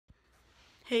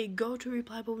Hey, go to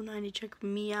ReplyBubble90, check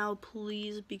me out,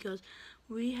 please, because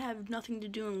we have nothing to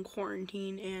do in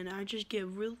quarantine, and I just get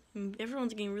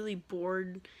everyone's getting really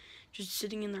bored just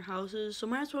sitting in their houses, so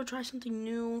might as well try something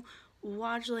new,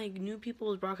 watch, like, new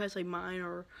people's broadcasts like mine,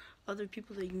 or other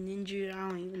people like Ninja, I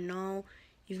don't even know,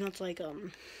 even though it's like,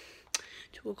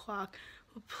 2 o'clock,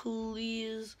 but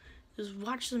please, just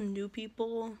watch some new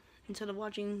people, instead of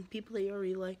watching people that you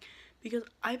already like, because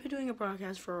I've been doing a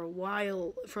broadcast for a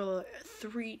while, for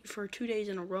 2 days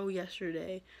in a row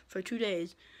yesterday, for 2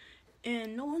 days,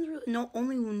 and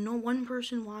only one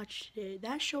person watched it.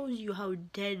 That shows you how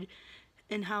dead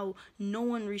and how no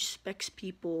one respects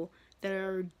people that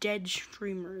are dead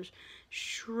streamers.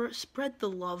 Spread the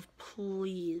love,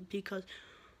 please, because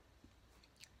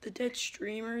the dead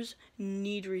streamers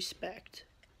need respect.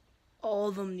 All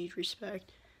of them need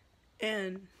respect,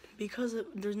 and because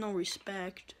there's no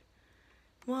respect,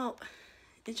 well,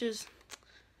 it's just,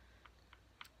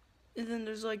 and then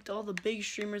there's like all the big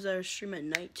streamers that are stream at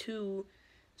night too,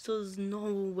 so there's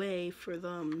no way for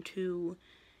them to,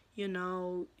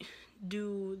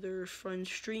 do their fun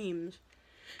streams.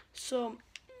 So,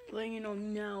 letting you know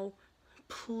now,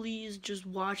 please just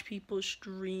watch people's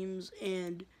streams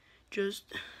and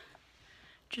just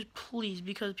please,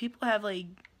 because people have like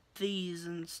these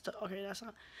and stuff. Okay, that's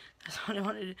not what I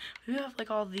wanted to do. People have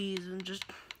like all these, and just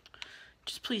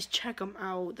please check them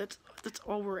out. That's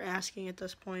all we're asking at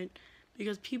this point,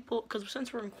 because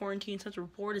since we're in quarantine, since we're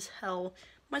bored as hell,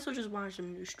 might as well just watch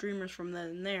some new streamers from then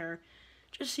and there.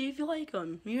 Just see if you like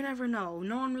them. You never know.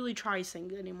 No one really tries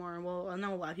things anymore. Well, I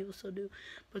know a lot of people still do,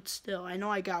 but still, I know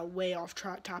I got way off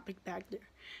topic back there.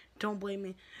 Don't blame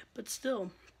me, but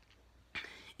still,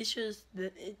 it's just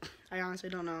that I honestly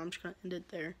don't know. I'm just gonna end it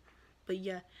there. But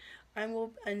yeah,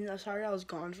 and sorry I was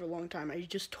gone for a long time. I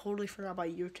just totally forgot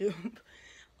about YouTube.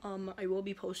 I will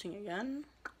be posting again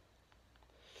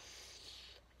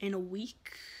in a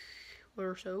week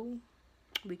or so.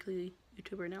 Weekly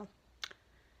YouTuber now.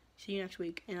 See you next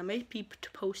week. And I may be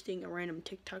posting a random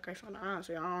TikTok I found.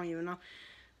 Honestly, I don't even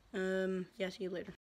know. Yeah, see you later.